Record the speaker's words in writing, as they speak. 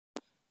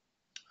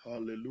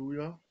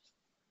Hallelujah.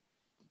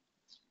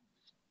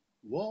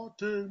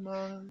 What a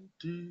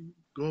mighty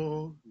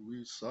God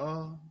we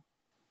serve.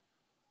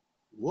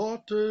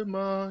 What a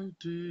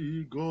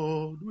mighty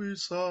God we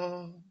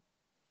serve.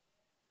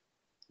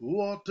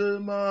 What a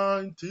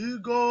mighty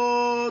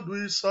God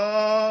we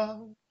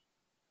serve.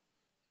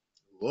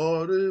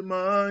 What a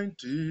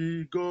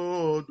mighty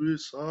God we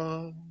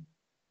serve.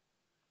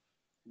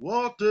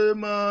 What a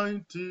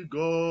mighty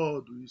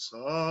God we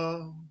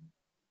serve.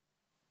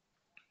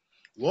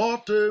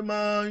 What a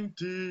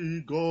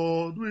mighty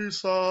God we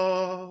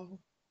serve.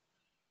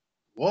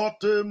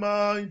 What a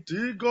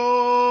mighty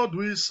God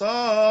we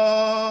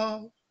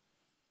serve.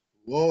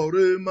 What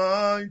a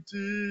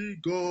mighty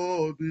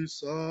God we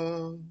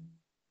serve.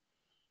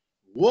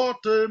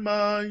 What a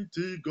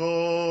mighty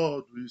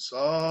God we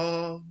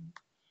serve.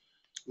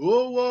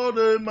 Oh, what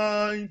a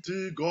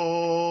mighty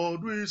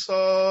God we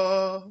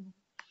serve.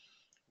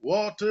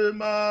 What a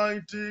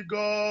mighty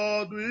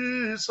God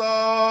we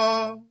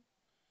serve.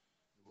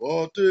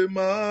 What a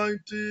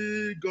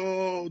mighty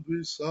God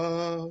we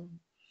serve.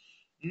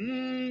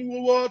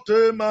 What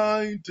a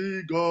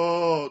mighty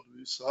God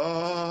we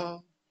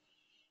serve.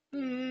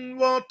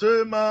 What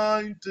a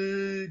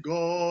mighty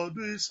God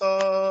we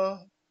serve.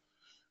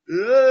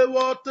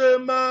 What a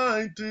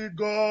mighty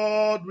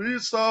God we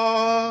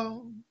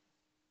serve.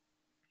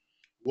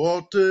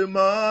 What a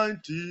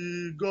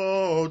mighty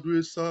God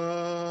we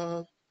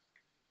serve.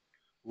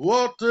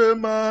 What a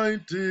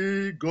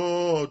mighty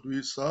God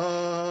we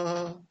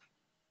serve.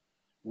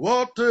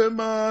 What a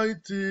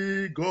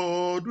mighty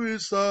God we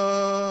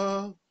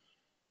serve.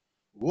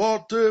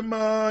 What a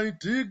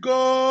mighty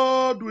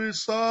God we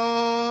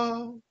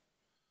serve.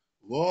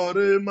 What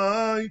a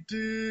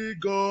mighty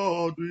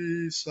God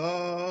we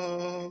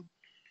serve.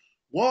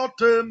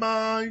 What a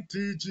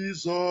mighty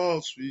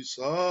Jesus we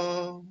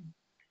serve.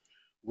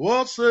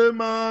 What a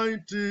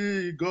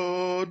mighty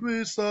God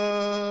we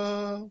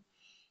serve.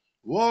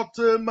 What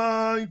a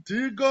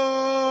mighty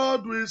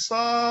God we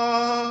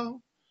serve.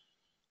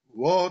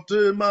 What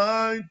a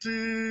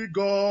mighty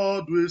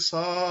God we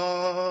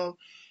serve.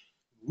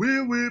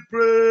 We will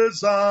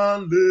praise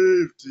and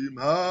lift him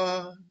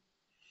high.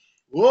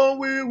 Oh,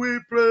 we will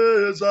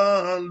praise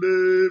and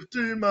lift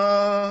him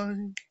high.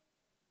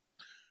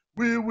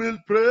 We will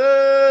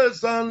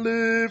praise and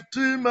lift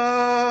him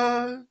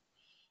high.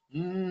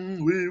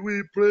 We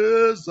will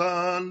praise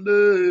and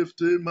lift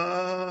him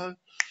high.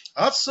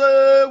 I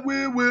say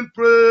we will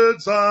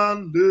praise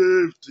and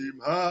lift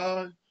him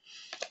high.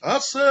 I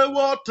say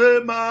what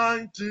a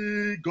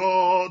mighty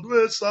God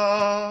we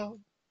serve.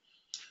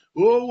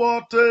 Oh,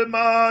 what a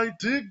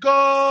mighty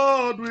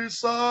God we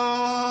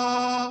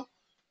serve.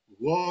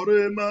 What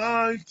a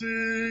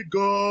mighty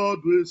God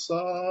we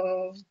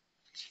serve.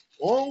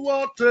 Oh,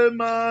 what a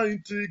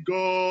mighty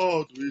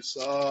God we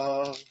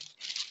serve.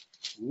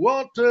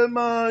 What a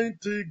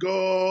mighty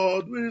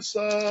God we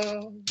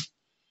serve.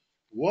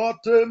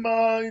 What a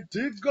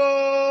mighty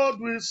God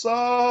we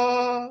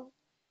serve.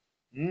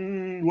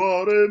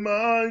 What a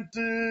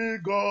mighty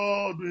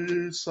God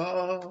we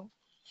serve.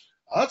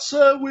 I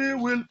say we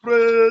will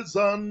praise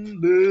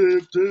and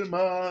lift him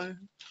high.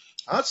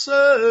 I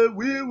say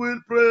we will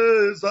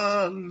praise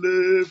and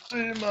lift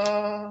him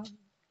high.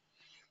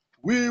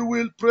 We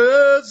will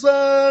praise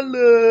and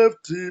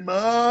lift him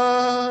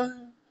high.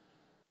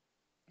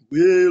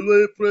 We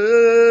will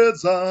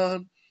praise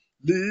and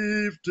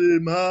lift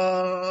him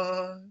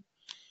high.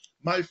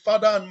 My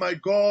Father and my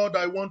God,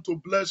 I want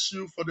to bless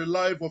you for the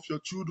life of your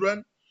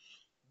children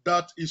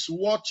that is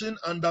watching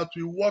and that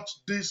will watch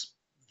this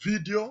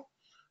video.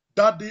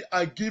 Daddy,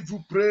 I give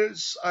you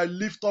praise. I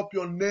lift up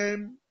your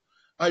name.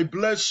 I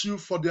bless you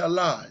for their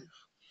life.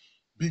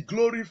 Be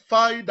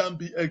glorified and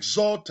be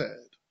exalted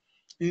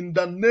in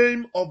the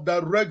name of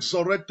the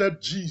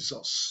resurrected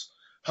Jesus.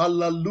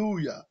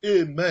 Hallelujah.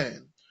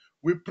 Amen.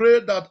 We pray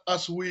that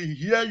as we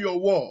hear your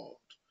word,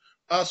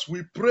 as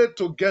we pray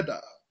together,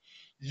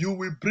 you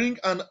will bring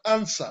an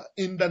answer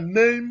in the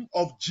name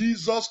of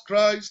Jesus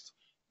Christ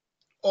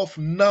of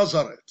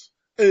Nazareth.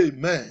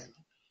 Amen.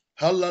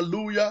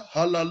 Hallelujah,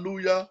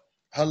 hallelujah,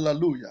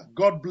 hallelujah.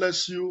 God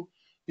bless you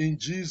in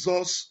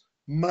Jesus'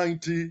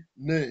 mighty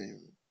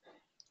name.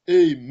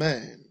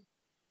 Amen.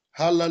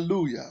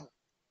 Hallelujah.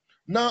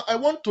 Now I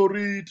want to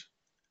read,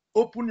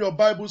 open your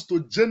Bibles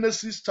to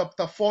Genesis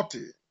chapter 40.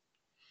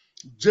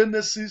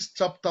 Genesis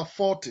chapter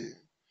 40.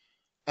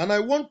 And I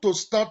want to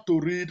start to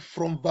read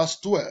from verse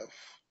 12.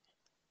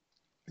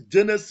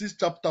 Genesis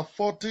chapter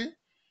 40.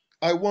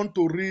 I want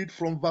to read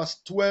from verse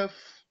 12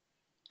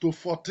 to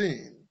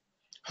 14.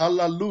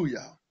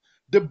 Hallelujah.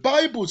 The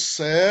Bible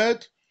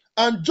said,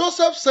 and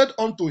Joseph said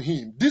unto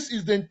him, this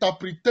is the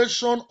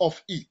interpretation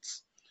of it.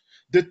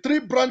 The 3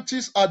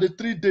 branches are the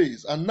 3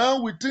 days, and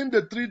now within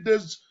the 3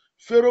 days,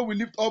 Pharaoh will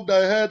lift up thy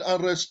head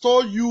and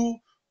restore you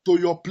to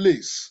your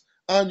place.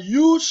 And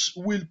you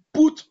will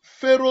put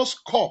Pharaoh's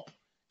cup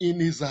in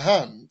his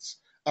hands,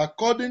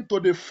 according to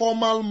the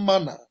formal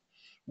manner,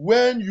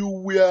 when you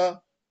were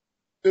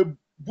a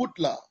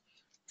butler.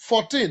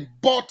 14.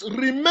 But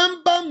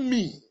remember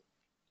me.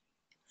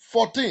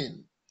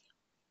 14.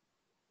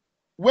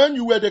 when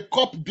you were the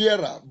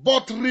cupbearer.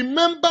 But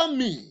remember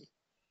me.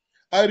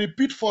 I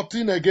repeat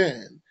 14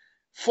 again.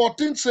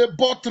 14 say,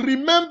 but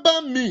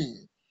remember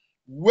me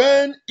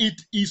when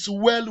it is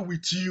well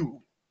with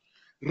you.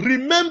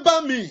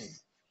 Remember me.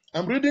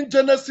 I'm reading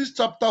Genesis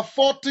chapter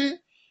 40,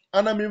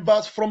 and I'm in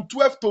verse from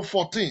 12 to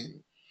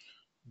 14.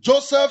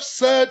 Joseph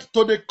said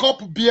to the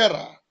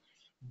cupbearer,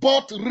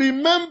 but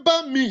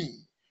remember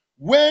me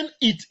when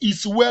it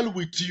is well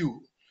with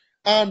you,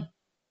 and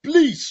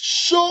please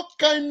show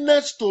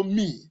kindness to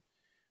me.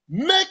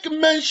 Make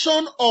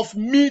mention of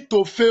me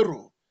to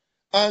Pharaoh,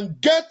 and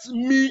get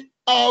me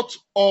out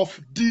of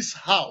this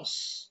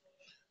house.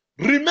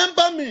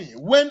 Remember me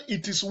when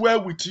it is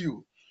well with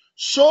you.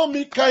 Show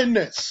me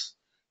kindness.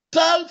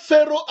 Tell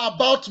Pharaoh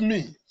about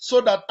me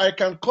so that I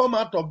can come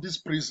out of this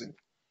prison.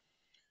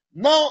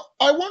 Now,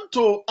 I want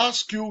to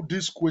ask you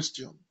this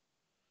question.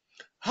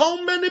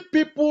 How many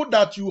people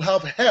that you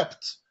have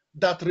helped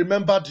that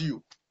remembered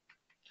you?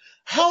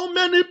 How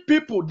many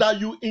people that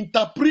you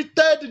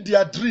interpreted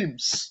their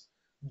dreams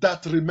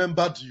that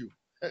remembered you?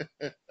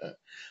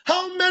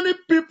 How many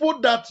people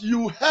that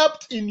you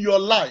helped in your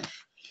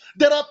life?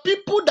 There are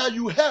people that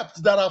you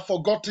helped that have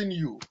forgotten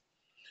you.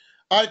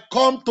 I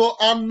come to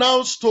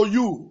announce to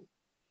you,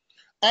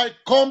 I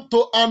come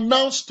to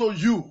announce to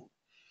you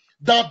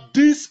that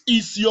this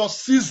is your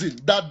season,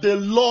 that the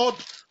Lord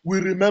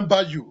will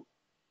remember you.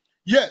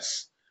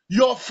 Yes,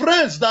 your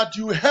friends that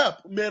you help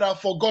may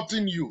have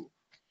forgotten you.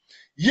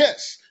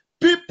 Yes,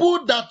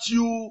 people that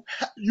you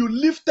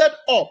lifted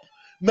up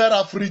may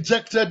have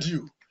rejected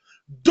you.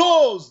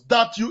 Those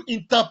that you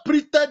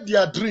interpreted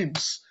their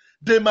dreams,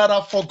 they might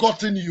have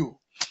forgotten you.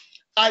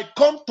 I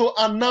come to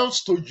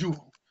announce to you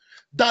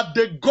that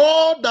the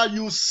God that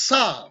you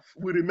serve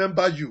will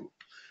remember you.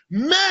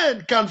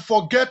 Men can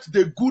forget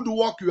the good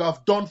work you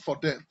have done for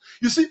them.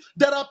 You see,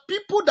 there are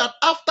people that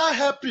after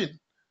helping,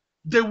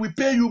 they will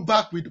pay you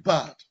back with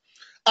bad.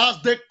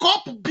 As the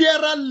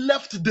cupbearer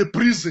left the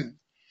prison,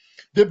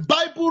 the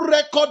Bible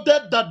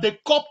recorded that the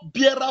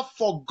cupbearer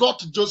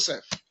forgot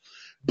Joseph.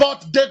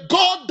 But the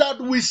God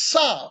that we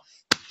serve,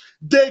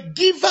 the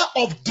giver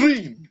of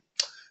dream,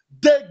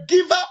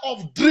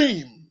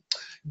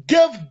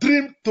 gave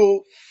dream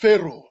to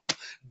Pharaoh.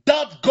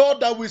 That God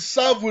that we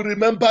serve will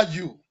remember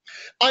you.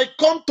 I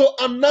come to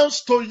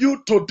announce to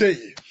you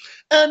today,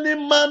 any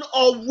man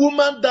or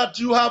woman that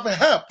you have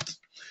helped,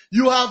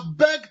 you have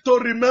begged to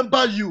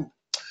remember you.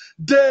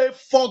 They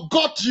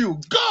forgot you.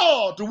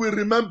 God will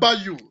remember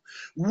you.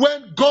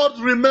 When God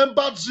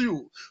remembers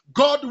you,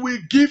 God will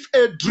give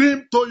a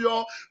dream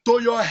to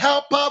your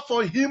helper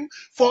for him,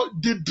 for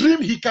the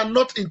dream he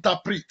cannot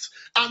interpret.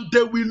 And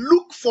they will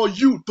look for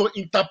you to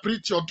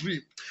interpret your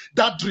dream.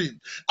 That dream.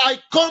 I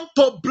come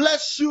to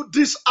bless you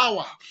this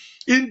hour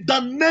in the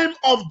name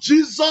of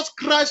Jesus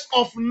Christ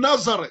of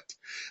Nazareth.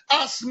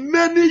 As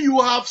many you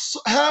have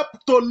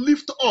helped to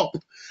lift up,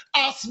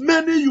 as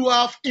many you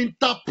have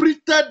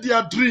interpreted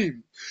their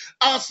dream,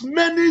 as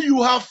many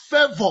you have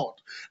favored,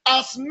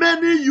 as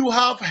many you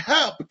have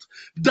helped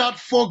that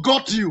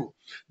forgot you.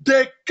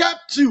 They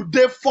kept you,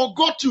 they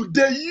forgot you,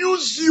 they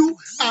used you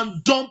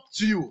and dumped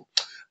you.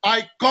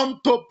 I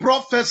come to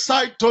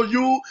prophesy to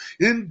you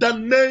in the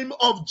name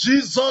of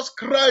Jesus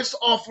Christ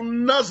of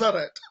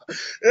Nazareth.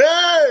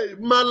 Hey,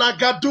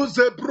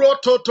 Malagaduze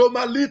broto to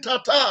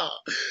malitata.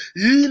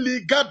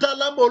 Ili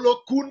gadala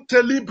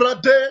molokunte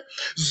librade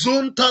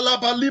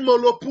zuntalabali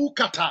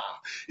molopukata.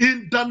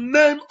 In the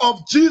name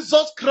of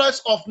Jesus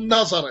Christ of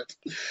Nazareth.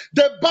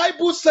 The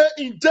Bible says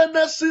in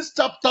Genesis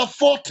chapter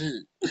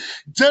 40,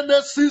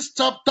 Genesis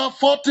chapter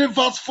 40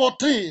 verse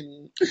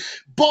 14.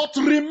 But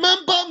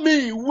remember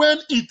me when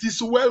it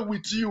is well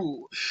with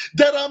you.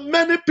 There are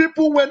many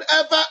people whenever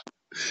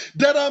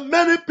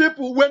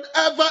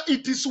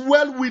it is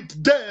well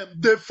with them,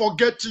 they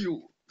forget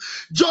you.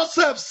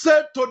 Joseph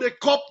said to the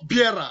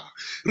cupbearer,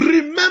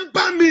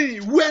 remember me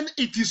when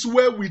it is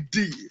well with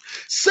thee.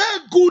 Say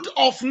good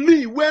of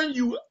me when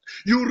you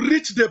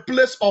reach the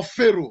place of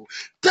Pharaoh.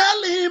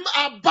 Tell him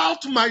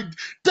about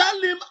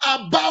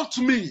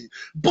me.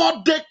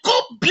 But the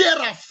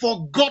cupbearer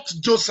forgot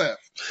Joseph.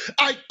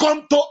 I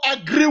come to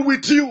agree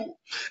with you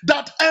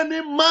that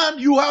any man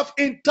you have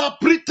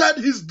interpreted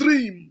his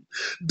dream,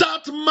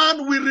 that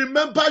man will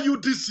remember you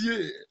this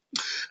year.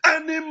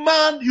 Any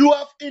man you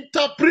have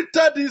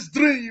interpreted his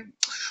dream,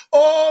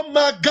 oh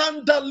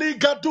Maganda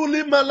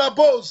Ligaduli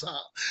Malabosa,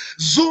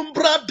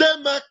 Zumbra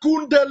de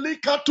Makunde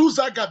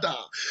Likatuzagada.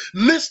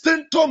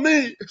 Listen to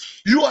me.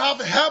 You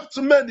have helped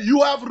many,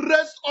 you have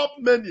raised up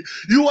many,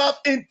 you have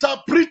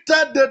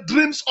interpreted the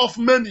dreams of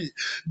many,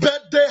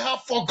 but they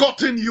have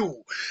forgotten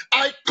you.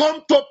 I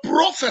come to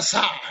prophesy,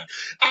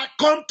 I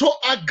come to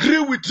agree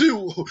with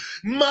you.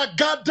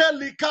 Magade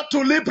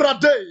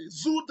Likatulibrade,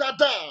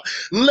 Zudada,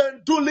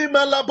 Lenduli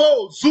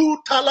Malabo,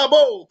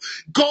 Zutalabo.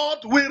 God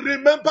will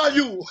remember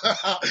you.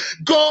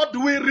 God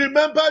will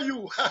remember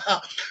you.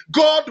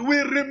 God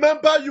will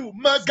remember you.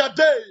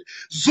 Magade,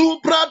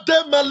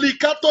 Zubrade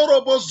Malikato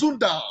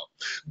Robozunda.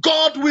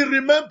 God will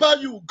remember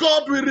you.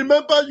 God will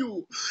remember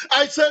you.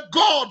 I said,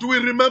 God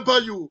will remember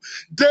you.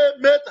 They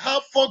may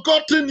have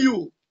forgotten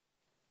you.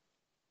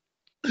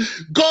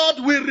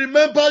 God will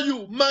remember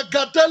you.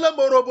 Magadele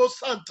Morobo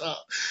Santa.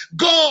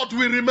 God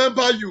will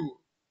remember you.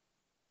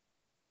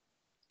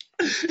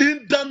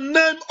 In the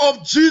name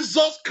of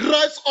Jesus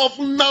Christ of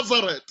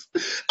Nazareth,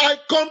 I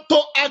come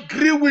to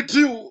agree with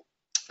you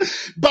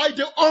by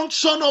the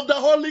unction of the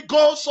Holy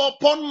Ghost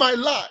upon my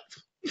life.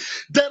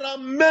 There are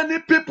many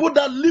people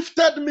that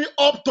lifted me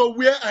up to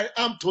where I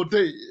am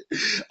today.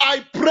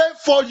 I pray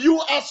for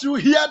you as you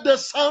hear the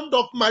sound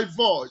of my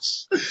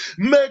voice.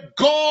 May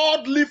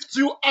God lift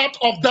you out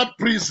of that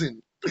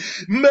prison.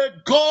 May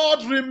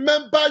God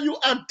remember you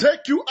and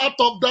take you out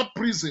of that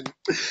prison.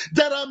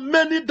 There are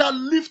many that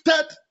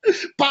lifted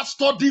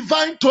Pastor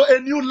Divine to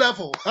a new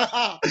level.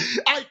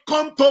 I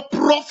come to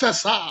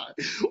prophesy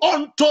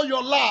unto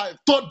your life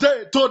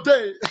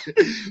today.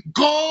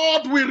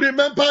 God will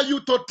remember you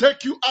to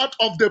take you out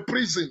of the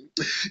prison.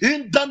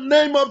 In the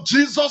name of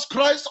Jesus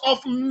Christ of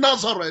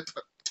Nazareth.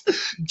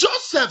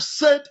 Joseph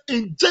said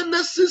in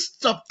Genesis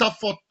chapter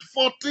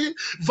 40,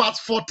 verse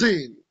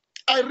 14.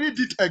 I read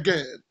it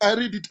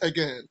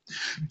again.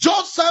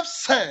 Joseph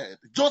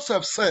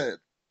said,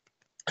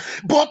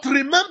 but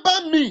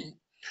remember me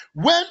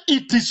when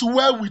it is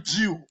well with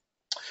you,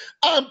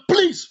 and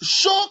please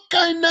show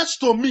kindness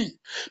to me.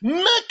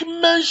 Make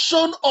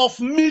mention of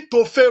me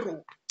to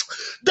Pharaoh.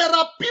 There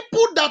are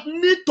people that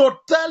need to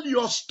tell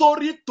your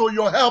story to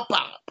your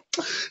helper.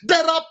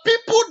 There are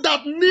people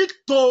that need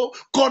to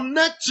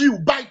connect you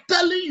by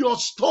telling your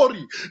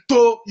story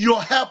to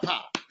your helper.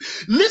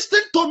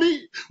 Listen to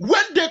me.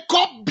 When the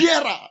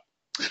cupbearer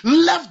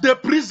left the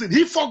prison,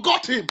 he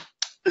forgot him.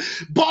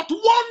 But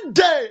one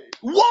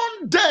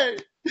day,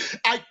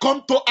 I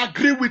come to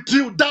agree with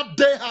you. That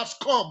day has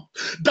come.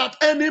 That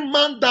any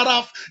man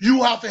that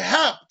you have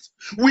helped,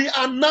 we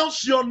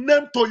announce your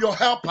name to your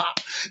helper.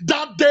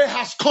 That day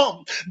has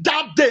come.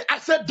 That day, I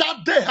said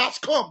that day has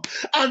come.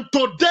 And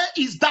today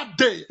is that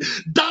day.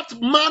 That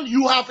man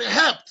you have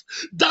helped.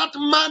 That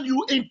man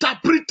you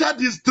interpreted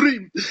his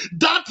dream.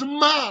 That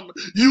man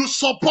you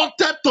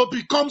supported to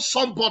become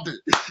somebody.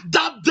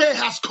 That day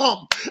has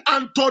come.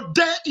 And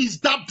today is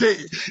that day.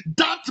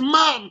 That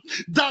man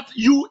that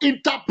you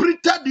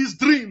interpreted his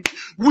dream.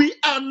 We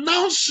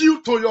announce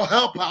you to your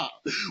helper.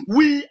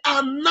 We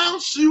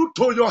announce you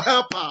to your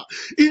helper.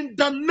 In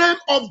the name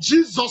of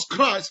Jesus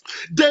Christ,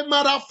 they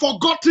might have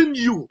forgotten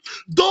you.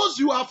 Those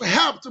you have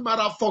helped might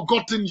have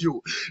forgotten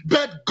you.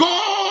 But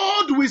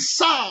God we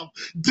serve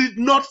did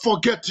not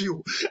forget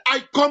you.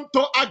 I come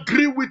to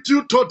agree with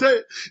you today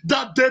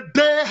that the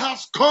day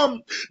has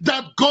come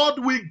that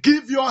God will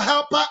give your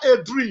helper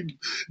a dream.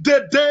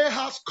 The day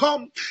has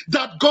come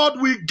that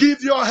God will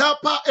give your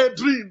helper a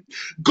dream.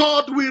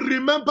 God will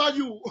remember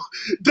you.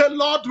 The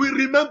Lord will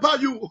remember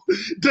you.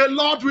 The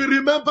Lord will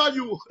remember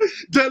you.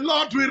 The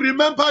Lord will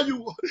remember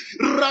you.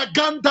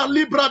 Raganda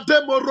libra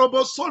demo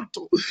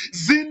robosonto.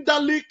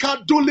 Zindali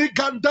kaduli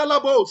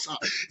gandalabosa.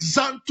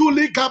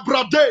 Zantuli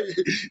gabrade.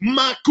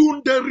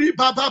 Makunde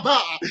ribababa.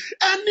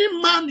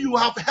 Any man you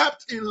have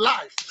helped in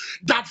life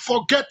that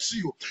forgets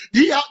you,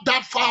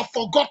 that have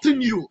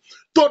forgotten you,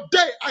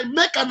 today I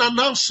make an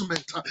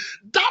announcement.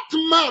 That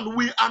man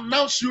will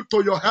announce you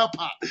to your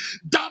helper.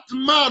 That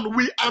man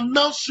will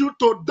announce you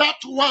to that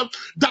one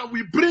that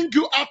will bring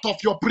you out of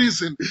your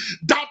prison.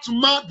 That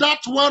man,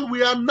 that one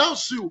will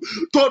announce you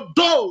to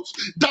those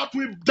that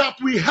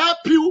will help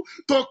you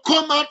to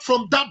come out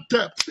from that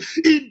depth.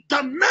 In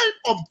the name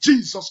of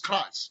Jesus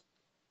Christ.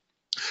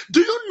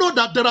 Do you know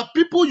that there are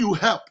people you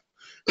help?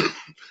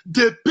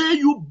 They pay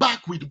you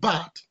back with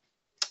bad.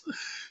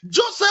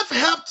 Joseph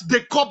helped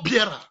the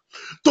cupbearer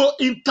to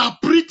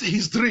interpret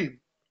his dream.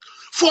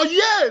 For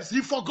years,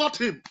 he forgot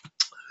him.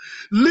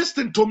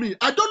 Listen to me.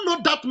 I don't know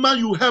that man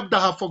you helped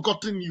that have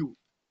forgotten you.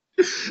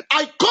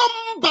 I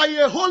come by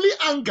a holy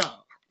anger.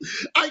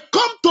 I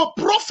come to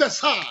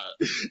prophesy.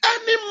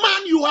 Any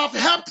man you have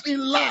helped in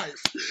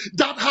life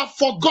that have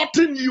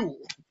forgotten you,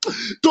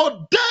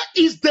 today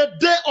is the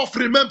day of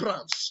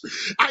remembrance.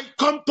 I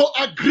come to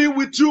agree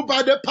with you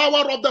by the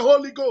power of the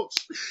Holy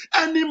Ghost.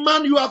 Any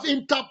man you have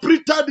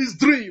interpreted his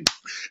dream,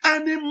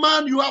 any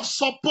man you have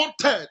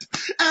supported,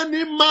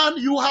 any man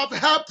you have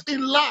helped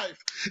in life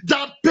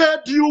that paid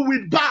you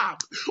with bad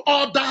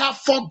or that have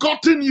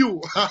forgotten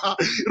you,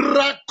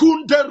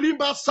 Rakunde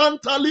Riba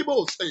Santa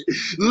Libose,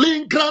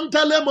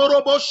 Lingrandele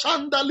Morobo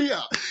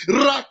Shandalia,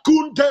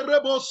 Rakunde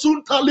Rebo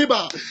Sunta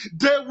Liba,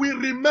 they will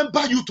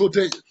remember you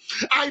today.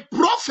 I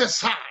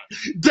prophesy,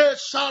 they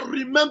shall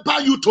remember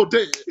you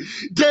today.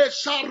 They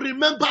shall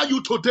remember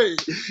you today.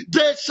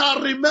 They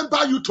shall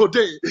remember you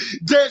today.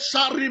 They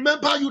shall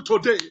remember you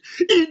today.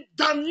 In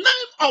the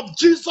name of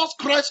Jesus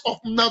Christ of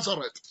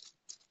Nazareth.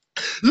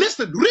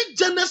 Listen, read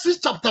Genesis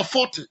chapter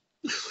 40.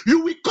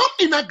 You will come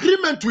in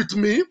agreement with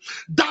me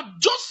that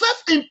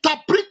Joseph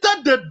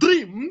interpreted the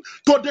dream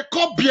to the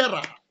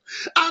cupbearer.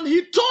 And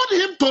he told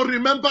him to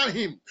remember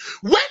him.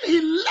 When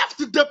he left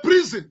the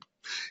prison,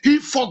 he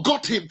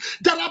forgot him.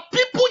 There are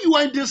people you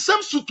are in the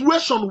same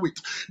situation with.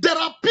 There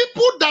are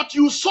people that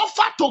you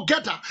suffer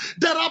together.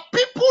 There are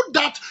people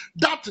that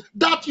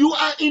you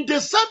are in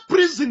the same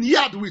prison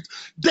yard with.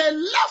 They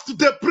left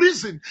the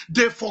prison,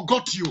 they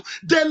forgot you.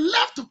 They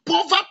left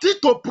poverty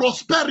to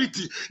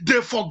prosperity,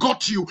 they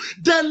forgot you.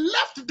 They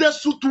left the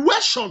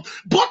situation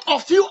both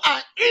of you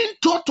are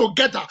into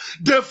together,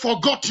 they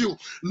forgot you.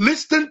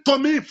 Listen to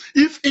me.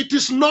 If it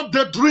is not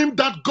the dream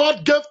that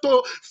God gave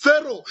to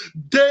Pharaoh,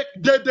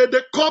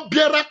 the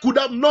cupbearer could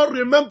have not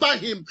remembered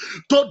him.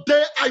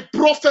 Today I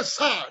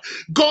prophesy,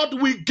 God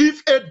will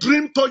give a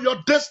dream to your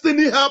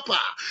destiny helper.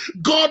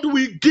 God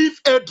will give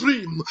a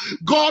dream.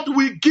 God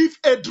will give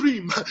a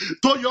dream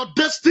to your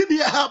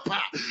destiny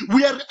helper.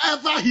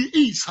 Wherever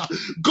he is,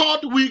 God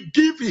will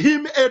give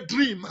him a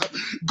dream.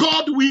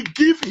 God will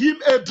give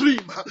him a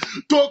dream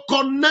to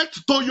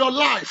connect to your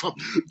life,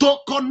 to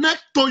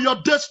connect to your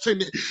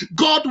destiny.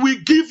 God will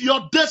give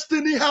your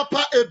destiny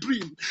helper a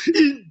dream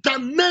in the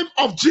name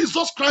of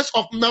Jesus Christ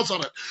of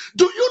Nazareth.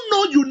 Do you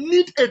know you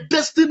need a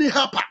destiny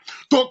helper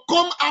to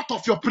come out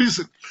of your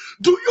prison?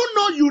 Do you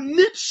know you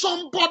need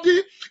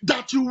somebody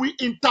that you will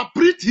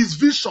interpret his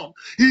vision,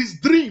 his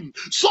dream,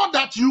 so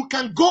that you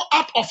can go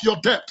out of your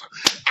debt?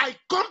 I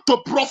come to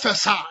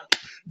prophesy.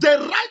 The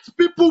right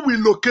people will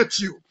locate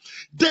you.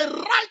 The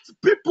right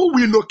people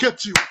will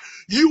locate you.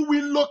 You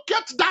will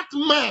locate that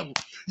man.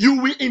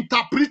 You will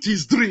interpret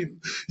his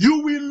dream.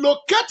 You will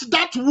locate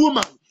that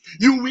woman.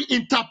 You will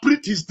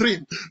interpret his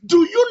dream. Do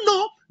you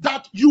know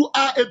that you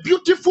are a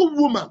beautiful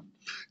woman?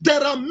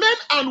 There are men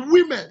and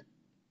women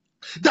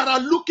that are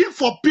looking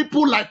for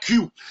people like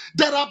you.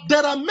 There are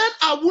men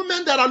and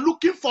women that are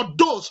looking for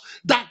those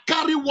that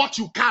carry what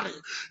you carry.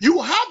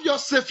 You have your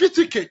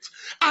certificate,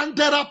 and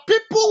there are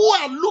people who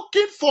are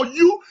looking for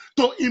you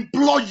to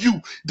employ you.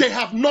 They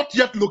have not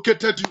yet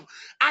located you.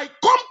 I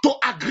come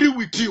to agree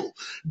with you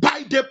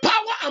by the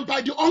power and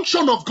by the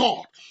unction of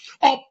God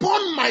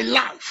upon my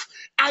life.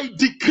 I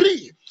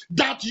decree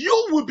that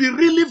you will be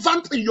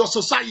relevant in your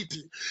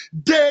society.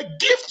 The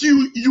gift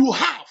you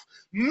have,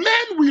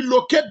 men will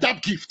locate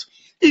that gift.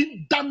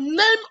 In the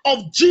name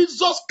of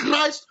Jesus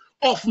Christ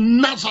of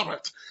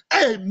Nazareth.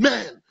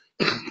 Amen.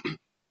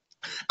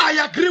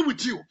 I agree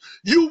with you.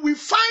 You will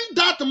find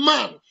that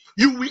man.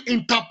 You will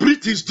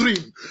interpret his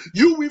dream.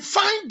 You will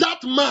find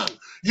that man.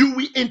 You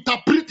will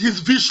interpret his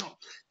vision.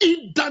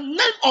 In the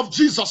name of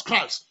Jesus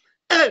Christ.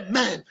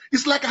 Amen.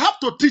 It's like I have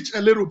to teach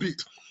a little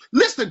bit.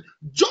 Listen,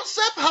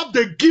 Joseph had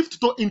the gift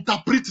to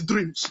interpret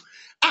dreams.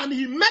 And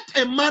he met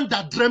a man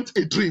that dreamt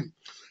a dream.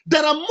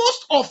 There are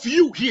most of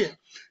you here.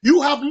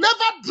 You have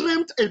never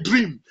dreamt a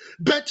dream,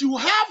 but you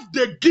have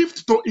the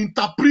gift to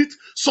interpret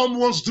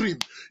someone's dream.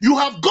 You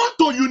have gone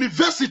to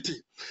university,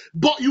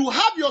 but you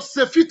have your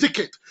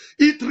certificate.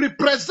 It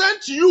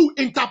represents you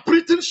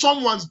interpreting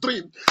someone's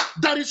dream.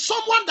 There is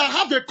someone that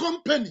have a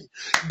company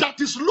that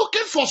is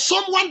looking for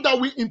someone that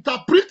will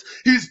interpret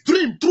his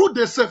dream through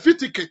the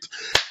certificate.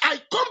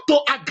 I come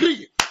to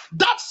agree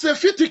that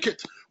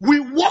certificate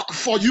will work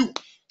for you.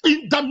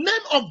 In the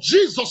name of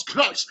Jesus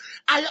Christ,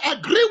 I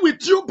agree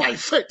with you by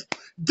faith.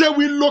 They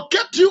will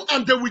locate you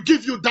and they will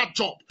give you that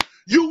job.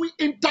 You will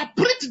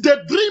interpret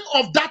the dream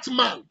of that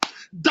man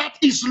that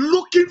is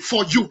looking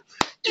for you.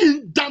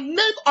 In the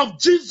name of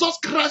Jesus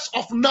Christ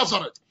of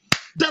Nazareth.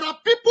 There are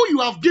people you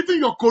have given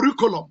your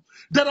curriculum.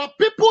 There are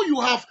people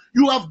you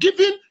have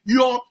given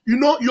your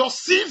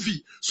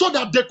CV so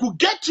that they could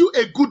get you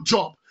a good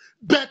job,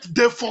 but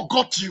they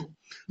forgot you.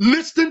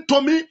 Listen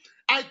to me.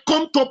 I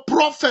come to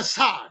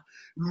prophesy.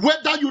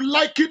 Whether you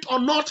like it or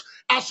not,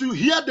 as you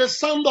hear the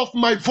sound of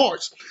my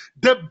voice,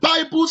 the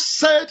Bible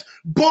said,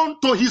 bone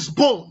to his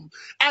bone.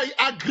 I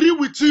agree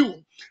with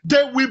you.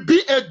 There will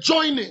be a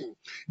joining.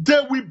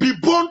 There will be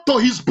bone to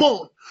his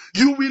bone.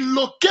 You will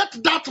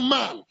locate that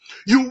man.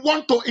 You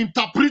want to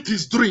interpret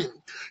his dream.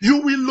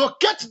 You will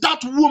locate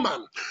that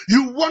woman.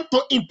 You want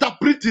to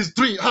interpret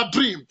her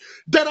dream.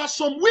 There are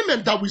some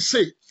women that will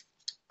say,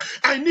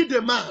 I need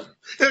a man,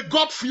 a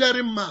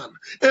God-fearing man,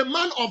 a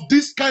man of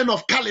this kind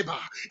of caliber,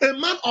 a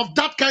man of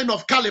that kind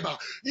of caliber.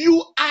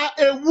 You are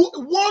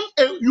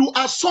you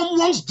are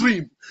someone's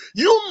dream.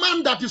 You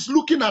man that is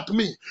looking at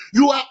me,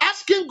 you are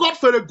asking God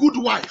for a good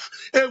wife,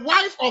 a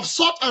wife of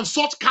such and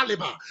such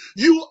caliber.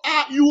 You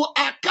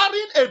are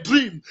carrying a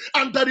dream,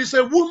 and there is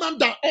a woman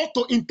that ought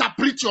to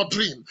interpret your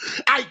dream.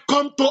 I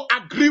come to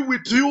agree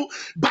with you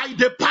by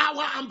the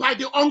power and by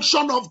the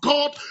unction of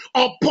God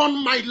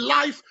upon my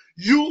life.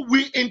 You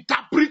will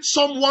interpret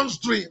someone's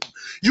dream.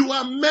 You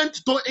are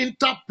meant to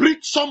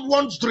interpret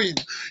someone's dream.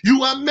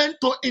 You are meant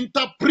to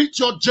interpret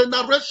your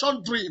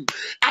generation dream.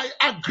 I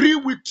agree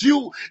with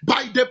you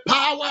by the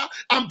power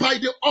and by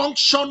the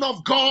unction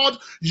of God.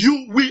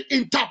 You will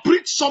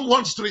interpret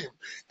someone's dream.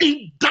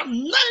 In the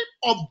name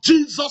of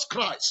Jesus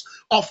Christ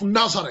of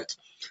Nazareth,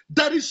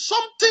 there is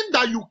something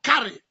that you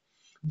carry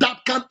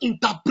that can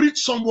interpret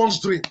someone's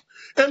dream.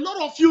 A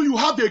lot of you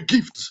have a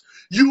gift.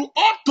 You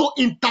ought to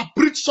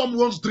interpret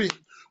someone's dream.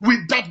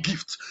 with that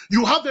gift.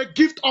 You have a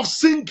gift of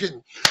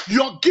singing.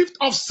 Your gift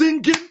of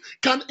singing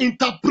can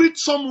interpret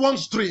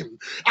someone's dream.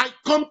 I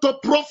come to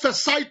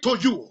prophesy to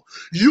you,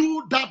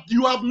 you that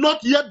you have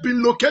not yet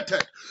been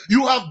located.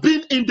 You have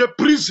been in the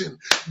prison.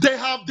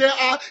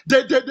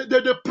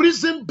 The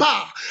prison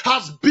bar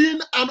has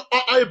been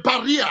a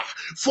barrier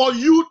for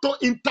you to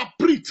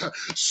interpret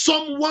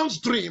someone's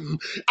dream.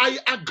 I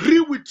agree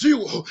with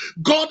you.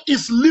 God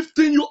is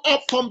lifting you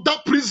up from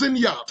that prison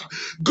yard.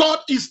 God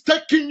is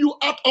taking you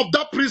out of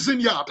that prison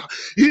yard.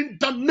 In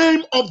the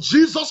name of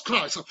Jesus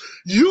Christ,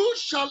 you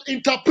shall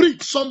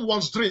interpret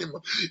someone's dream.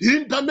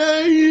 In the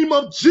name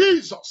of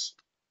Jesus.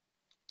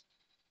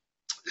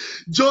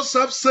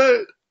 Joseph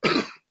said,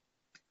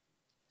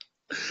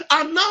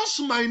 announce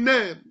my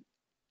name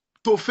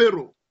to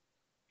Pharaoh.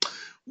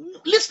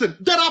 Listen,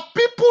 there are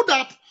people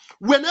that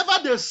whenever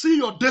they see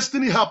your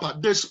destiny helper,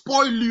 they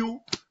spoil you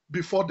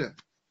before them.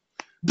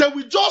 They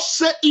will just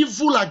say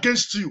evil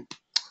against you.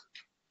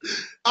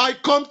 I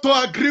come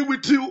to agree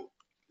with you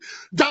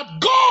that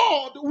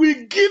God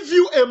will give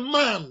you a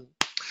man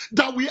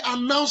that will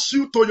announce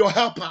you to your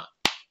helper.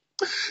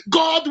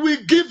 God will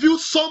give you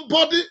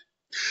somebody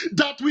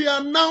that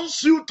will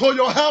announce you to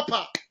your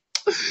helper.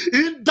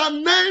 In the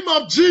name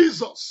of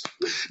Jesus.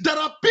 There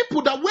are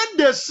people that when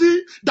they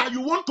see that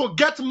you want to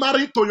get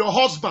married to your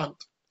husband,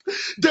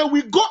 they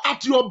will go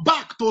at your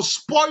back to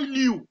spoil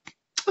you.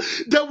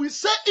 They will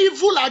say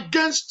evil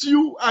against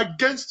you,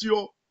 against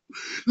your...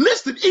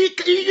 Listen,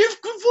 if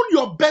even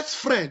your best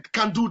friend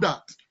can do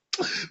that,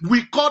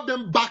 we call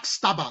them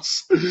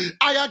backstabbers.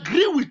 I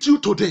agree with you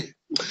today.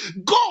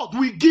 God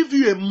will give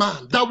you a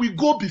man that will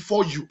go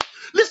before you.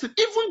 Listen,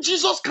 even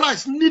Jesus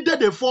Christ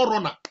needed a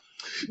forerunner.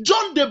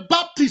 John the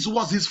Baptist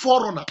was his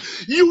forerunner.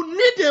 You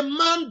need a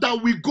man that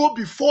will go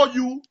before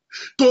you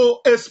to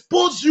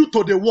expose you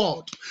to the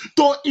world,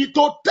 to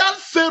tell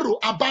Pharaoh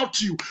about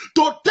you,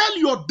 to tell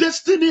your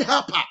destiny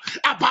helper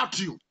about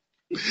you.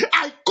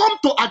 I come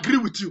to agree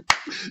with you.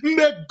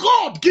 May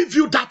God give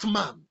you that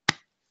man.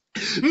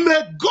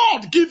 May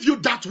God give you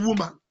that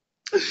woman.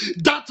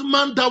 That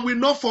man that will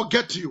not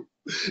forget you.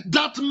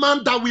 That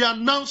man that will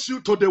announce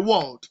you to the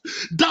world.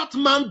 That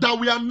man that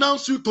will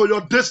announce you to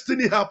your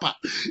destiny helper.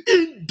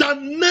 In the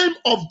name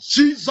of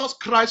Jesus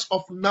Christ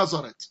of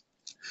Nazareth.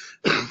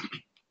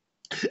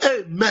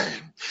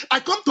 Amen. I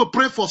come to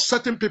pray for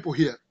certain people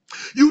here.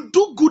 You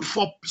do good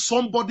for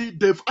somebody,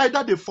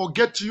 either they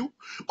forget you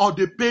or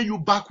they pay you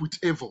back with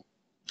evil.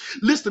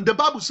 Listen, the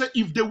Bible says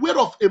if the word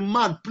of a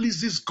man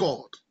pleases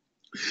God,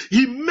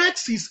 he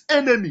makes his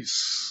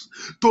enemies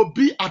to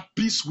be at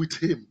peace with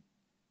him.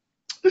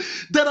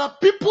 There are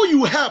people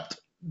you helped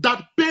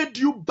that paid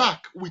you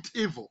back with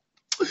evil.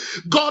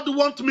 God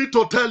wants me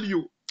to tell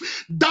you,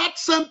 that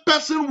same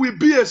person will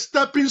be a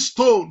stepping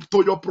stone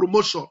to your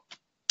promotion.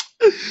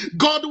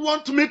 God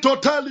wants me to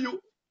tell you,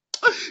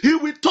 he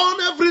will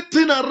turn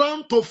everything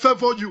around to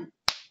favor you.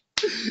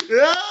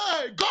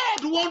 Yeah,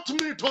 God wants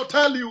me to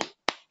tell you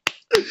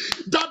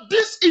that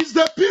this is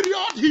the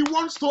period he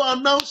wants to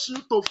announce you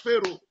to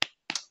Pharaoh.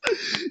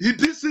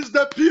 This is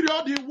the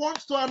period he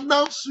wants to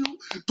announce you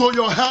to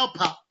your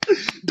helper.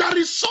 There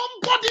is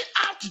somebody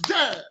out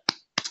there.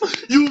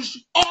 You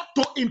ought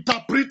to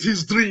interpret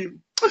his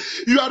dream.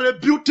 You are a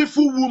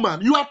beautiful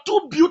woman. You are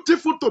too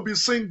beautiful to be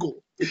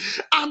single.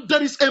 And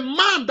there is a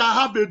man that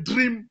have a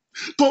dream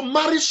to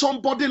marry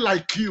somebody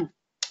like you.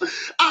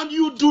 And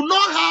you do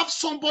not have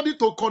somebody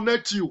to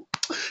connect you.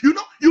 You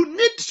know, you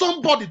need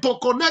somebody to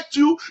connect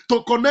you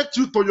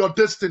to your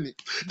destiny.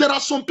 There are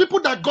some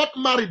people that got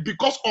married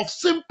because of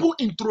simple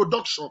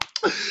introduction.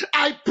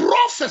 I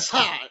prophesy,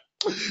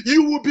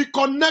 you will be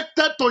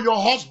connected to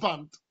your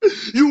husband.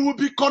 You will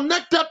be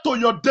connected to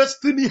your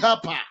destiny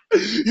helper.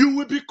 You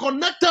will be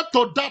connected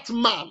to that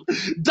man,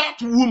 that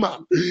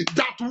woman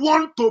that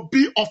want to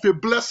be of a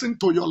blessing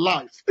to your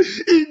life.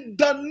 In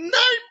the name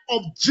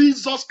of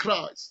Jesus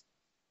Christ.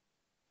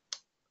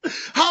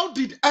 How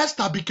did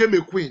Esther become a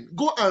queen?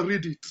 Go and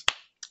read it.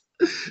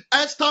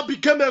 Esther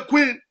became a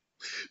queen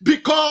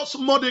because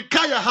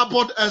Mordecai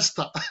harbored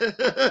Esther.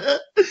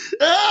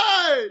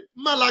 Hey,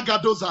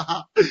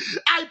 Malagadozaha.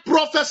 I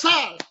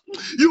prophesy,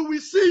 you will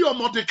see your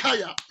Mordecai.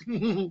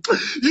 You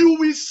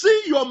will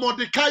see your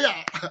Mordecai.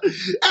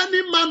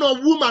 Any man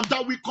or woman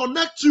that will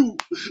connect you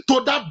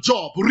to that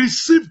job,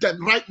 receive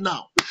them right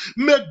now.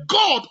 May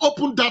God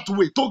open that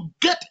way to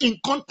get in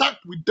contact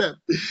with them.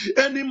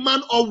 Any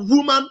man or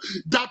woman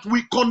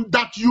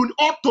that you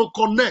ought to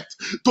connect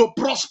to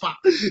prosper,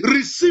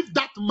 receive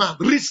that man.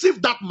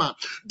 Receive that man.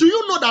 Do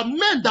you know that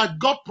men that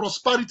got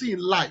prosperity in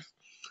life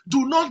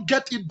do not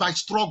get it by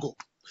struggle?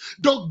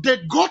 They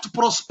got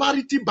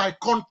prosperity by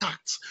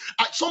contact.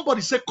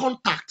 Somebody say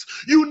contact.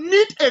 You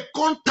need a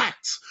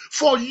contact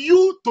for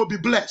you to be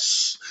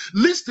blessed.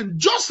 Listen,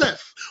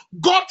 Joseph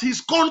got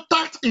his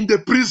contact in the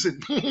prison.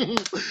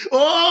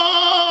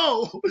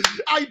 Oh,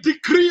 I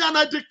decree and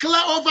I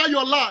declare over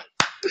your life.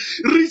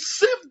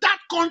 Receive that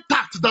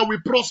contact that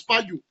will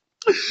prosper you.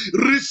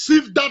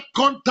 Receive that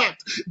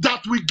contact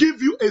that will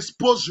give you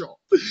exposure.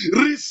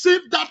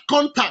 Receive that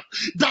contact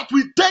that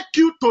will take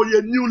you to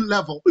a new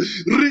level.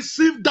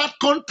 Receive that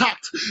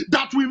contact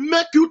that will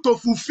make you to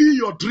fulfill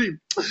your dream.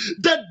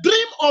 The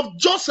dream of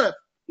Joseph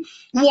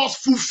was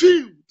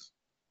fulfilled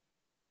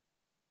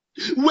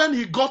when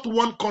he got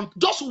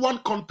just one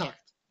contact.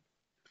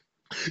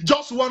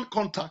 Just one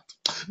contact.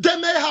 They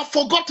may have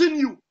forgotten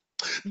you.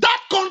 That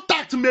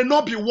contact may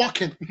not be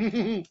working,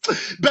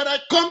 but I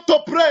come to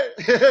pray.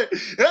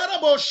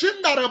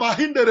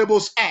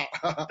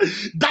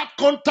 That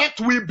contact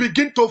will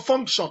begin to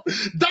function.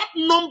 That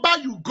number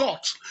you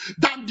got,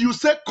 that you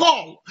say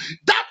call,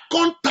 that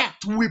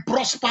contact will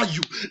prosper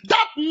you.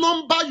 That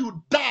number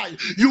you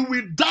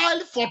will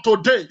dial for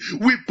today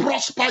will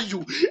prosper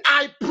you.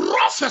 I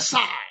prophesy,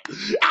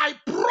 I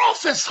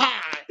prophesy,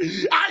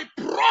 I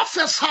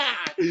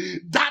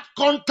prophesy that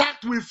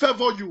contact will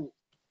favor you.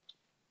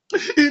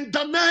 In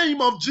the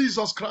name of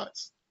Jesus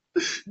Christ.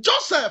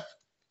 Joseph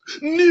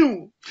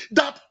knew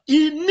that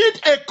he need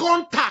a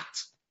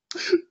contact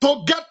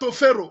to get to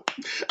Pharaoh.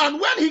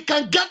 And when he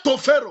can get to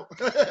Pharaoh,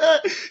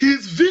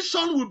 his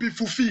vision will be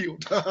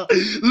fulfilled.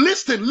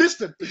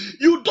 Listen.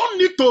 You don't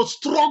need to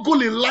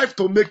struggle in life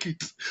to make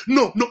it.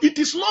 No, it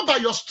is not by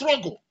your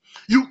struggle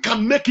you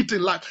can make it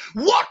in life.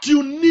 What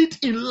you need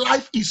in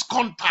life is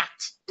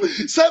contact.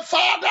 Say,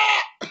 Father,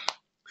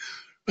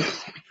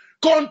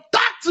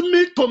 contact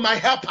me to my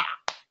helper.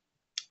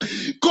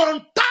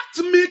 Contact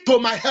me to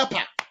my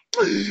helper.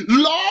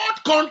 Lord,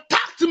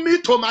 contact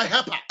me to my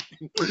helper.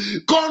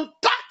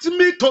 Contact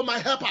me to my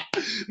helper.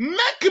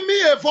 Make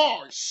me a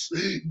voice.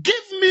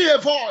 Give me a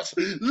voice.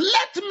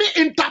 Let me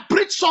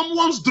interpret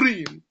someone's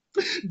dream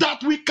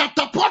that will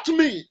catapult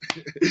me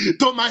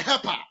to my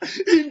helper.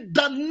 In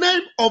the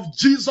name of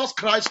Jesus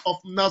Christ of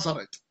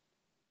Nazareth.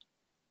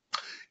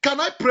 Can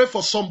I pray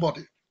for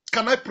somebody?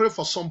 Can I pray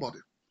for somebody?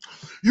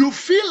 You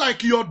feel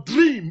like your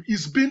dream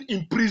is being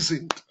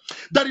imprisoned.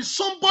 There is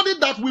somebody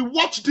that will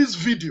watch this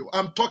video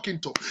I'm talking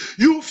to.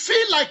 You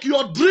feel like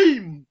your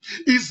dream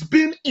is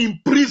being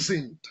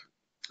imprisoned.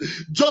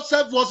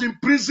 Joseph was in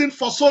prison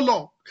for so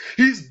long.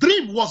 His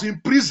dream was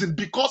in prison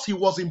because he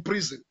was in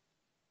prison.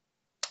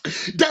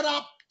 There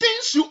are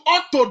things you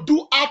ought to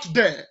do out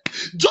there.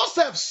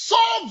 Joseph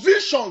saw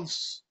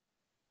visions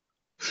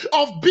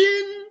of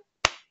being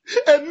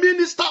a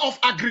minister of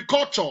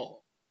agriculture,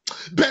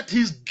 but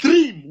his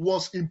dream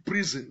was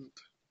imprisoned.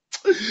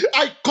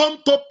 I come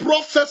to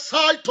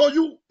prophesy to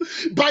you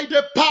by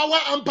the power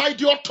and by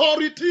the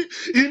authority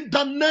in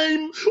the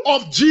name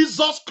of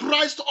Jesus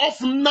Christ of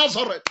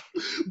Nazareth.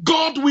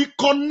 God will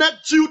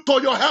connect you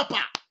to your helper.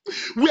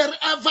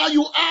 Wherever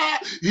you are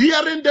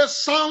hearing the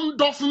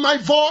sound of my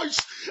voice,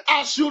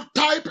 as you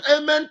type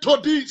amen to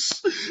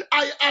this,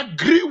 I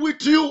agree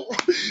with you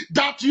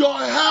that your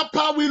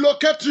helper will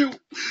locate you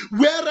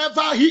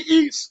wherever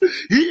he is.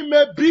 He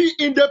may be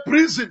in the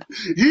prison,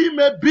 he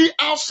may be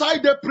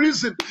outside the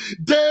prison.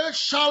 There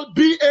shall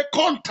be a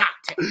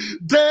contact.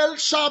 There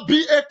shall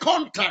be a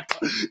contact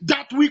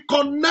that will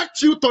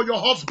connect you to your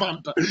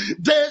husband.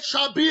 There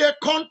shall be a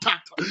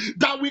contact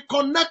that will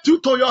connect you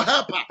to your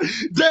helper.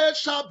 There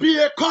shall be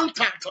a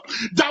contact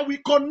that will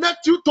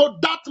connect you to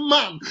that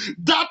man,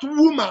 that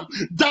woman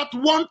that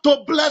want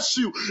to bless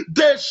you.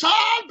 There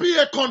shall be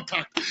a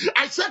contact.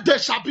 I said there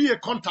shall be a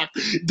contact.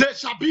 There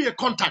shall be a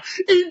contact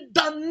in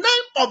the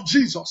name of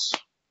Jesus.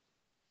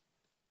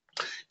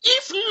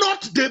 If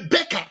not the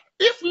baker,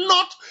 if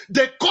not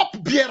the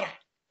cup-bearer,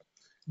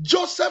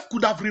 Joseph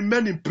could have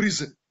remained in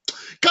prison.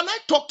 Can I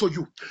talk to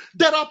you?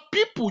 There are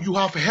people you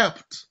have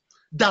helped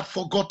that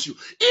forgot you.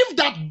 If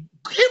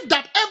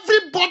that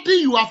everybody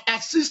you have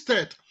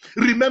assisted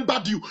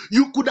remembered you,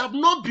 you could have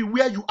not been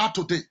where you are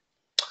today.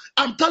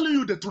 I'm telling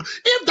you the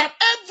truth. If that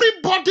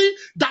everybody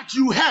that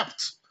you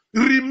helped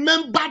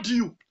remembered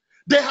you,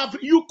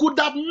 you could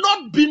have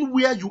not been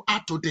where you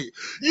are today.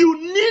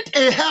 You need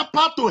a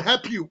helper to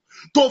help you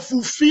to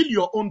fulfill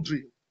your own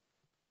dream.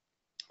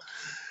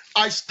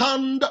 I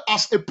stand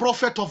as a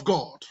prophet of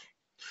God.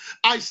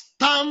 I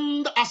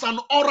stand as an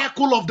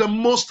oracle of the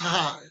Most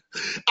High.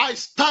 I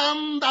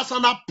stand as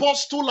an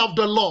apostle of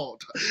the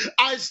Lord.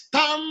 I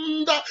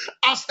stand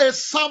as a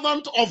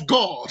servant of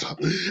God.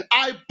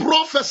 I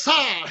prophesy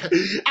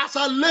as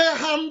I lay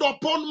hand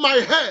upon my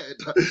head,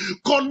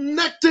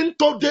 connecting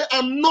to the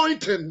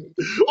anointing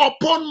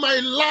upon my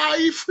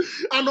life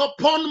and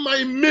upon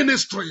my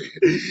ministry.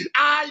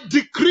 I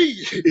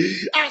decree,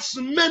 as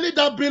many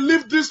that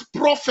believe this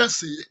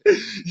prophecy,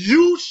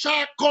 you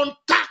shall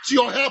contact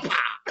your helper.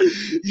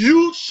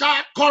 You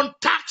shall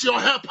contact your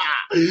helper.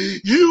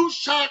 You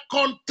shall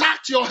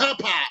contact your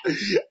helper.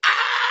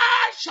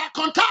 I shall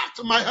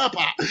contact my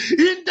helper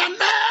in the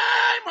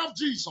name of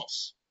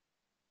Jesus.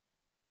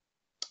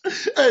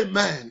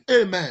 Amen.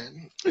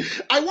 Amen.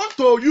 I want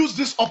to use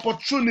this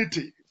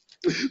opportunity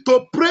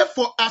to pray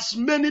for as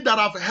many that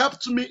have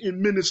helped me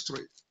in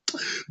ministry.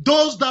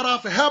 Those that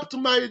have helped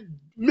my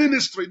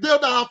ministry,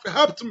 those that have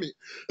helped me.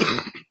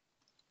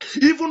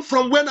 Even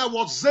from when I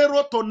was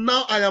zero to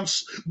now,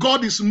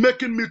 God is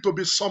making me to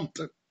be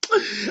something.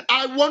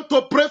 I want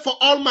to pray for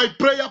all my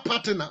prayer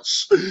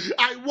partners.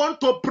 I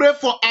want to pray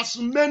for as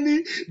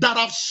many that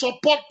have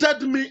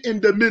supported me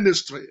in the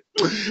ministry.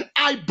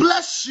 I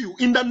bless you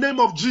in the name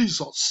of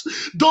Jesus.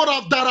 Those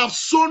that have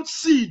sown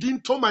seed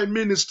into my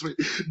ministry,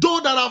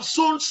 those that have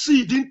sown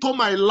seed into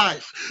my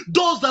life,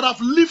 those that have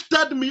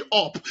lifted me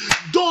up,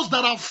 those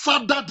that have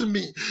fathered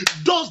me,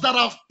 those that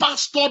have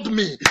pastored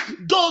me,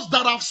 those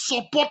that have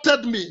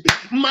supported me,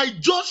 my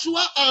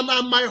Joshua and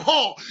my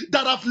Hor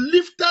that have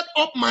lifted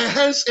up my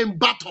hands in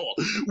battle.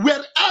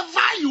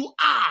 Wherever you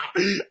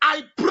are,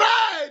 I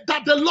pray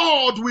that the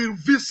Lord will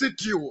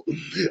visit you.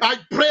 I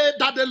pray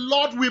that the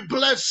Lord will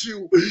bless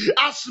you.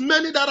 As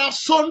many that have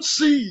sown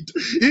seed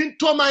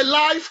into my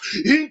life,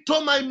 into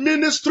my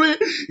ministry,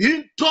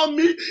 into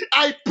me,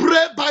 I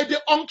pray by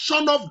the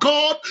unction of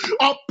God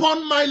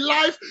upon my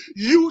life,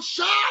 you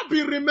shall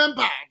be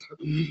remembered.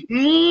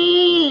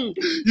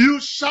 You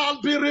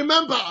shall be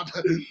remembered.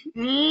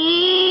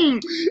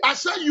 I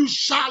say you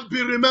shall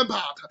be remembered.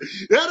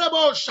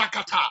 Erebo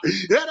shakata,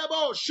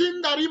 erebo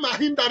shindari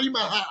mahindari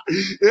maha,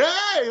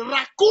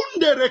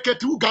 rakunde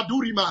reketu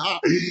gaduri maha,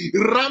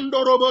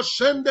 rando robo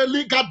shende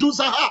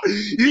ligaduza ha,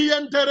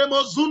 iendere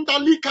mozunda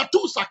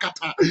likatu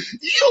sakata.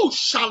 You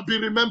shall be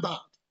remembered.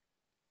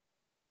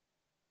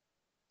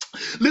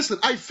 Listen,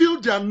 I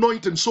feel the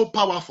anointing so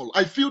powerful.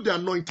 I feel the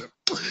anointing.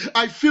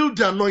 I feel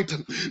the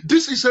anointing.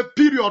 This is a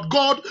period.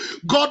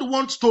 God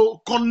wants to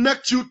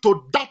connect you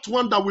to that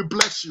one that will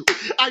bless you.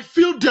 I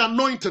feel the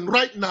anointing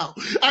right now.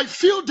 I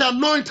feel the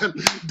anointing.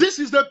 This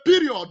is the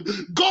period.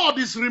 God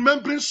is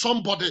remembering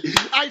somebody.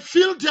 I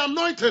feel the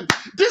anointing.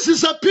 This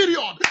is a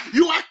period.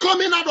 You are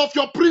coming out of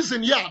your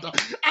prison yard.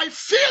 I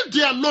feel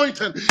the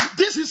anointing.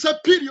 This is a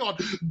period.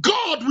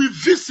 God will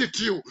visit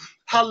you.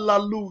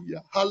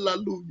 Hallelujah.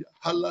 Hallelujah.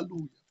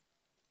 Hallelujah.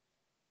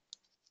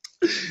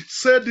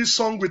 Say this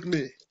song with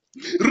me.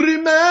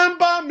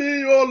 Remember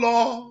me, O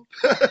Lord.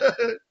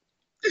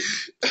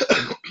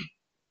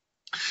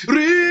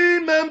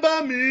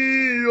 Remember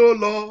me, O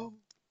Lord.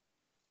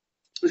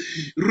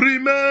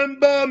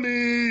 Remember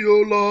me,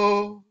 O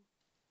Lord.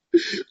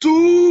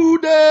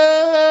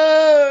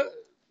 Today.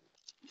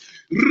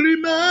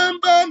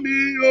 Remember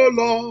me, O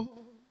Lord.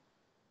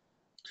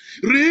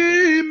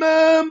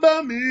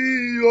 Remember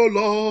me, O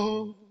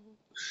Lord.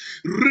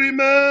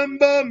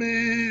 Remember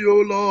me,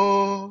 O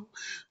Lord,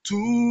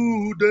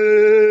 today.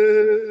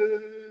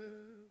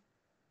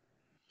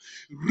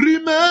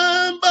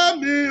 Remember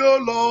me, O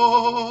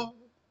Lord.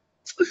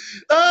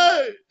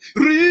 Hey,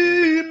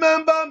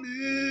 remember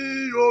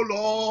me, O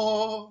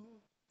Lord.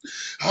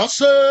 I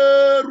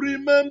say,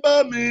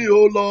 remember me,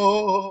 O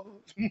Lord,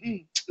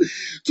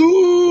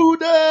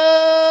 today.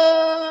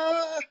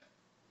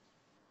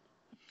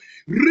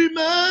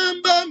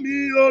 Remember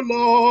me, O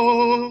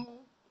Lord.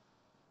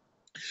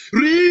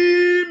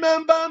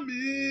 Remember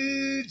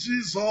me,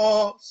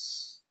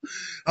 Jesus.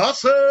 I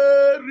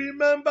say,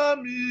 remember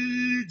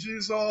me,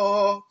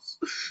 Jesus,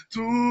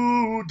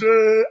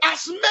 today.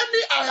 As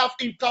many I have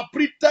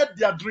interpreted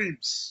their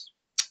dreams.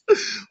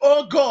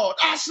 Oh God,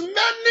 as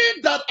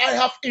many that I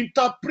have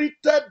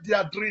interpreted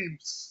their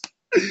dreams.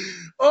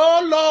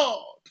 Oh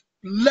Lord,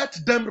 let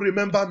them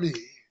remember me.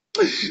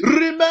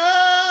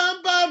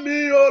 Remember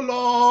me, oh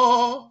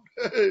Lord.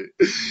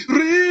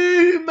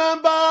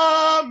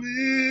 Remember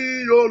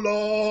me, oh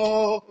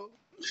Lord.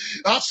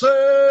 I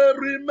say,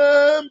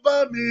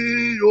 remember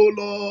me, oh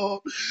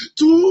Lord,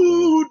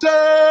 today.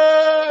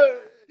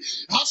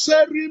 I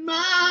say,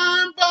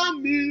 remember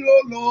me,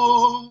 oh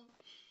Lord.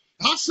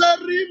 I say,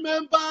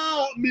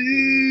 remember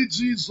me,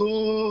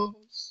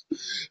 Jesus.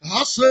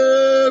 I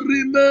say,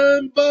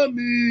 remember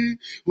me,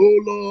 oh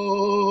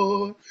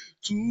Lord,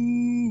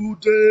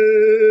 today.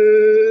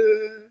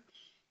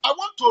 I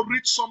want to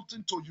read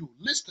something to you.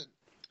 Listen.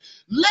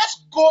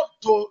 Let's go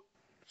to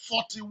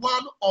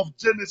 41 of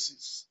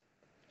Genesis.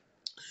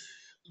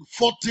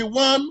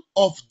 41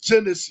 of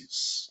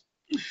Genesis.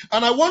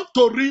 And I want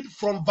to read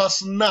from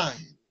verse 9.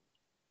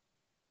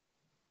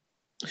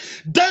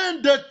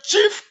 Then the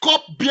chief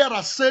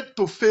cupbearer said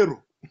to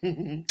Pharaoh,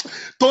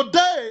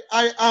 today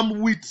I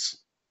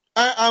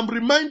am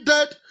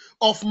reminded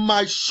of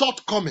my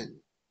shortcoming.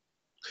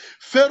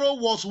 Pharaoh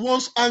was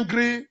once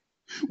angry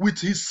with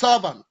his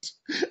servant,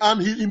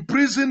 and he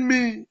imprisoned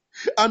me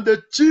and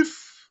the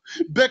chief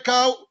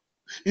baker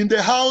in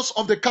the house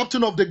of the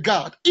captain of the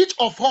guard. Each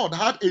of us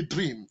had a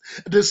dream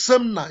the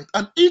same night,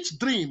 and each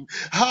dream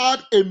had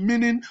a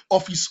meaning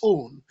of its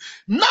own.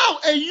 Now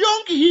a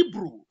young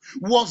Hebrew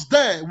was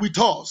there with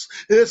us,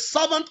 a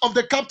servant of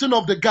the captain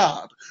of the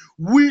guard.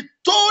 We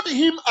told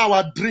him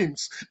our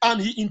dreams, and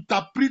he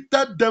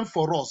interpreted them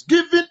for us,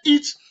 giving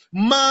each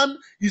man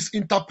his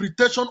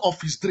interpretation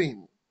of his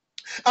dream.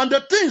 And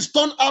the things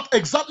turned out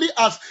exactly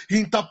as he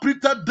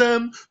interpreted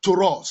them to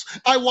us.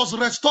 I was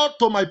restored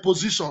to my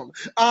position,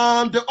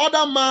 and the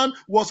other man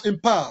was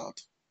empowered.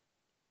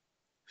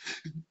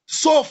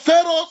 So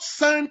Pharaoh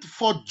sent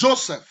for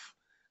Joseph,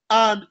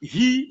 and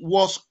he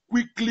was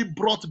quickly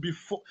brought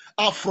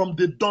from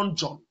the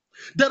dungeon.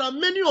 There are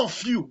many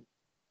of you.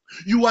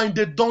 You are in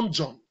the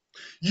dungeon.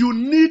 You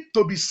need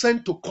to be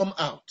sent to come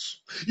out.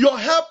 Your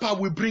helper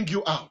will bring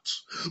you out.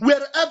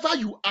 Wherever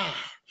you are,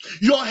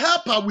 your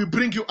helper will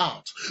bring you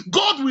out.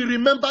 God will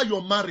remember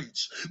your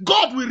marriage.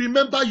 God will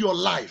remember your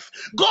life.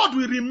 God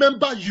will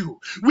remember you.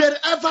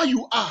 Wherever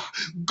you are,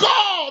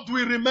 God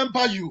will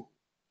remember you.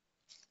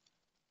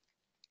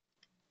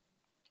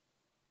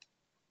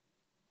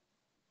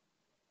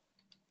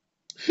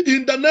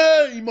 In the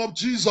name of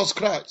Jesus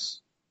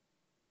Christ.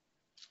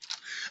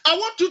 I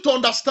want you to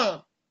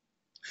understand.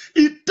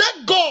 It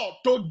takes God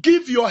to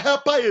give your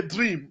helper a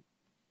dream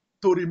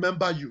to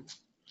remember you.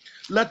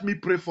 Let me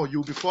pray for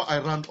you before I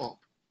round up.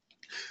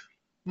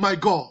 My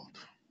God,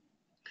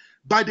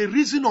 by the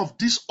reason of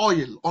this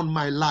oil on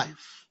my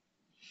life,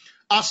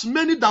 as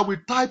many that will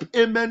type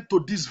amen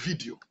to this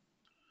video,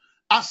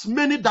 as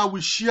many that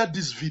will share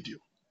this video,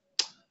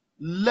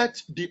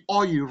 let the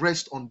oil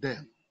rest on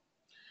them.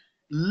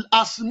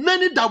 As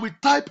many that will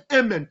type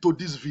amen to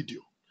this video,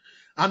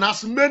 and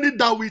as many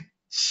that will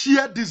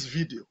share this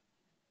video,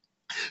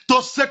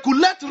 to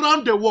circulate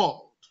around the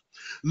world,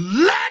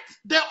 let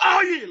the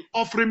oil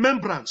of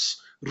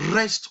remembrance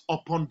rest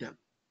upon them.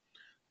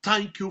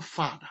 Thank you,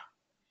 Father.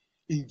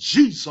 In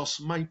Jesus'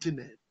 mighty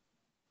name.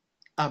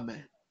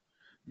 Amen.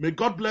 May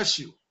God bless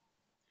you.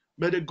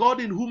 May the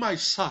God in whom I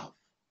serve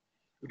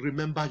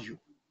remember you.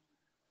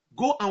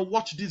 Go and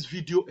watch this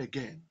video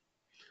again.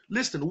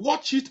 Listen,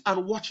 watch it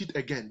and watch it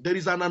again. There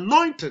is an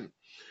anointing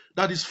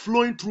that is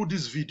flowing through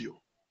this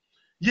video.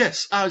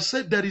 Yes, I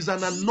said there is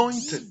an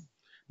anointing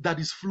that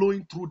is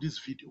flowing through this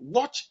video.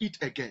 Watch it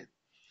again.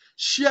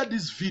 Share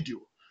this video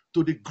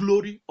to the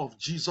glory of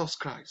Jesus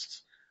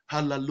Christ.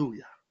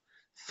 Hallelujah.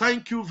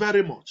 Thank you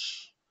very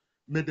much.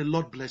 May the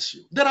Lord bless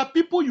you. There are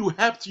people you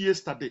helped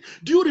yesterday.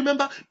 Do you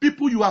remember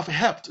people you have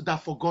helped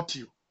that forgot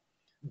you?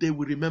 They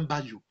will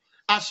remember you.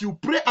 As you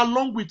pray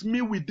along with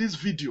me with this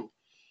video,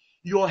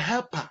 your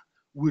helper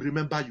will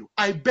remember you.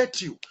 I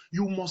bet you,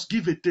 you must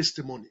give a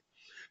testimony.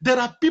 There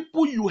are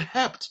people you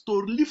helped to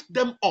lift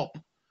them up.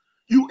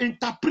 You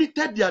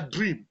interpreted their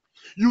dream.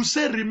 You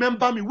say,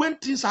 remember me. When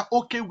things are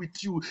okay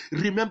with you,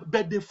 remember,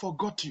 but they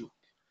forgot you.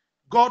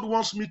 God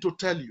wants me to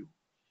tell you,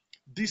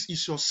 this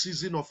is your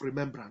season of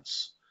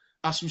remembrance.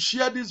 As you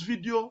share this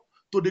video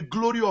to the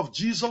glory of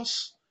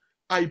Jesus,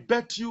 I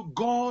bet you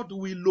God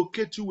will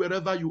locate you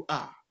wherever you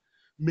are.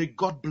 May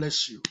God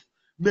bless you.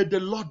 May the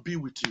Lord be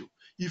with you.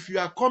 If you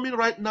are coming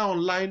right now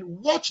online,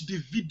 watch the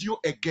video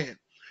again.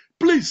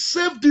 Please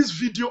save this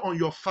video on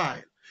your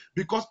file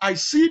because I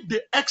see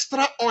the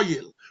extra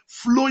oil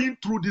flowing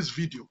through this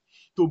video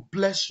to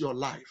bless your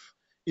life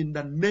in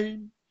the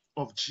name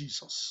of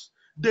Jesus.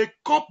 The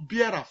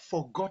cupbearer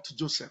forgot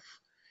Joseph.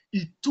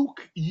 It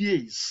took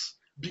years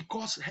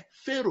because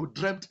Pharaoh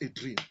dreamt a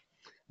dream.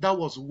 That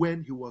was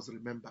when he was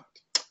remembered.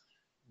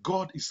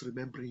 God is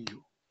remembering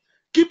you.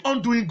 Keep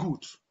on doing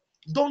good.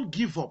 Don't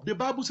give up. The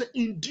Bible says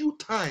in due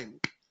time,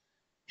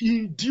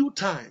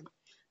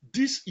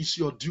 this is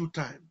your due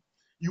time.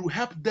 You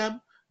help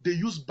them, they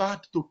use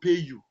bad to pay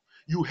you.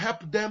 You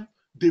help them,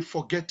 they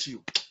forget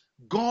you.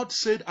 God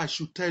said, I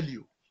should tell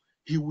you,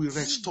 he will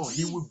restore,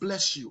 he will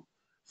bless you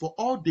for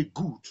all the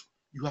good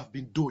you have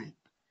been doing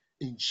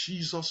in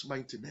Jesus'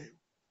 mighty name.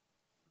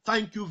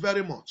 Thank you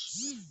very much.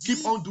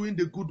 Keep on doing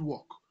the good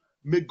work.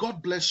 May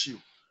God bless you.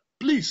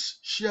 Please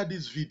share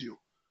this video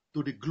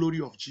to the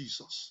glory of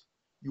Jesus.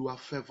 You are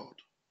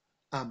favored.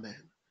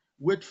 Amen.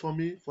 Wait for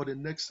me for the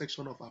next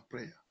section of our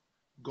prayer.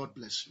 God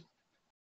bless you.